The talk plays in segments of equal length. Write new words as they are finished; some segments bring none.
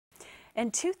In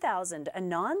 2000, a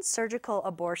non-surgical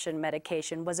abortion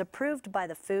medication was approved by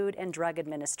the Food and Drug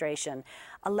Administration.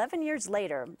 11 years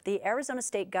later, the Arizona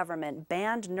state government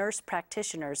banned nurse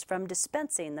practitioners from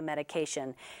dispensing the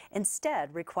medication,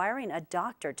 instead requiring a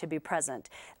doctor to be present.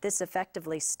 This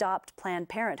effectively stopped Planned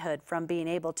Parenthood from being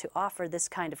able to offer this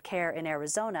kind of care in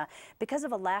Arizona because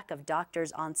of a lack of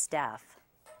doctors on staff.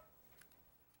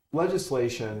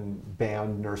 Legislation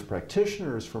banned nurse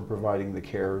practitioners from providing the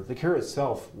care. The care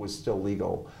itself was still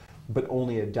legal, but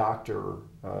only a doctor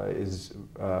is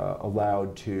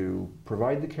allowed to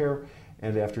provide the care,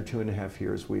 and after 2.5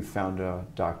 years we've found a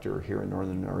doctor here in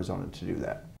northern Arizona to do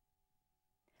that.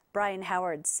 Bryan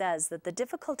says that the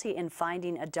difficulty in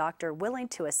finding a doctor willing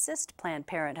to assist Planned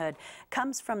Parenthood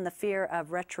comes from the fear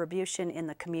of retribution in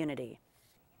the community.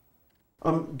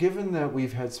 Given that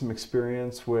we've had some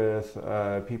experience with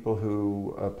people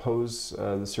who oppose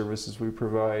the services we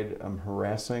provide,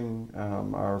 harassing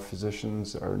our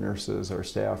physicians, our nurses, our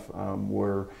staff,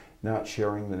 we're not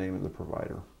sharing the name of the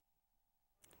provider.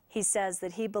 He says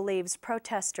that he believes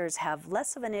protesters have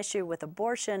less of an issue with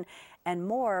abortion and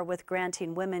more with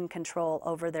granting women control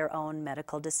over their own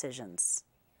medical decisions.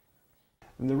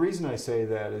 And the reason I say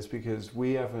that is because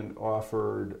we haven't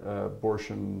offered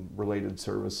abortion-related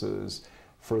services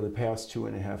for the past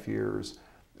 2.5 years,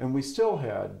 and we still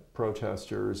had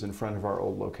protesters in front of our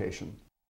old location.